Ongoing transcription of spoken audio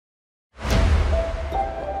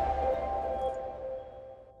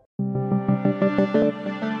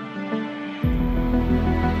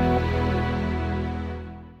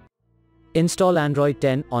Install Android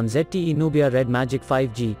 10 on ZTE Nubia Red Magic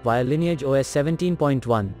 5G via LineageOS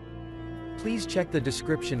 17.1. Please check the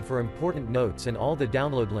description for important notes and all the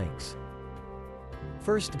download links.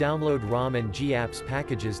 First, download ROM and GApps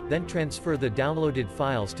packages, then transfer the downloaded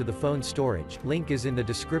files to the phone storage. Link is in the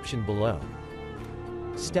description below.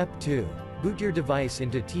 Step 2. Boot your device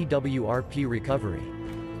into TWRP recovery.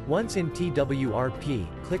 Once in TWRP,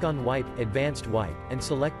 click on Wipe, Advanced Wipe, and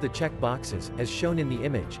select the check boxes, as shown in the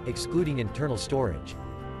image, excluding internal storage.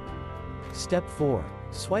 Step 4.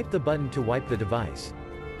 Swipe the button to wipe the device.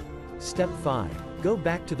 Step 5. Go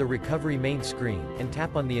back to the recovery main screen, and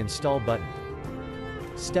tap on the Install button.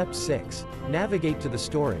 Step 6. Navigate to the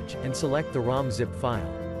storage, and select the ROM ZIP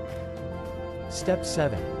file. Step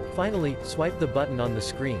 7. Finally, swipe the button on the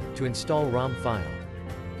screen, to install ROM file.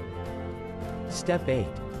 Step 8.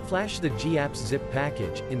 Flash the GApps zip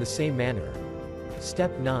package, in the same manner.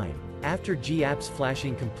 Step 9. After GApps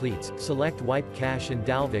flashing completes, select Wipe Cache and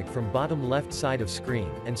dalvik from bottom left side of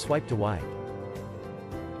screen, and swipe to wipe.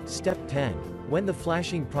 Step 10. When the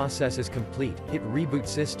flashing process is complete, hit Reboot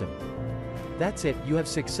System. That's it, you have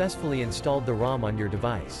successfully installed the ROM on your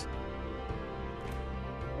device.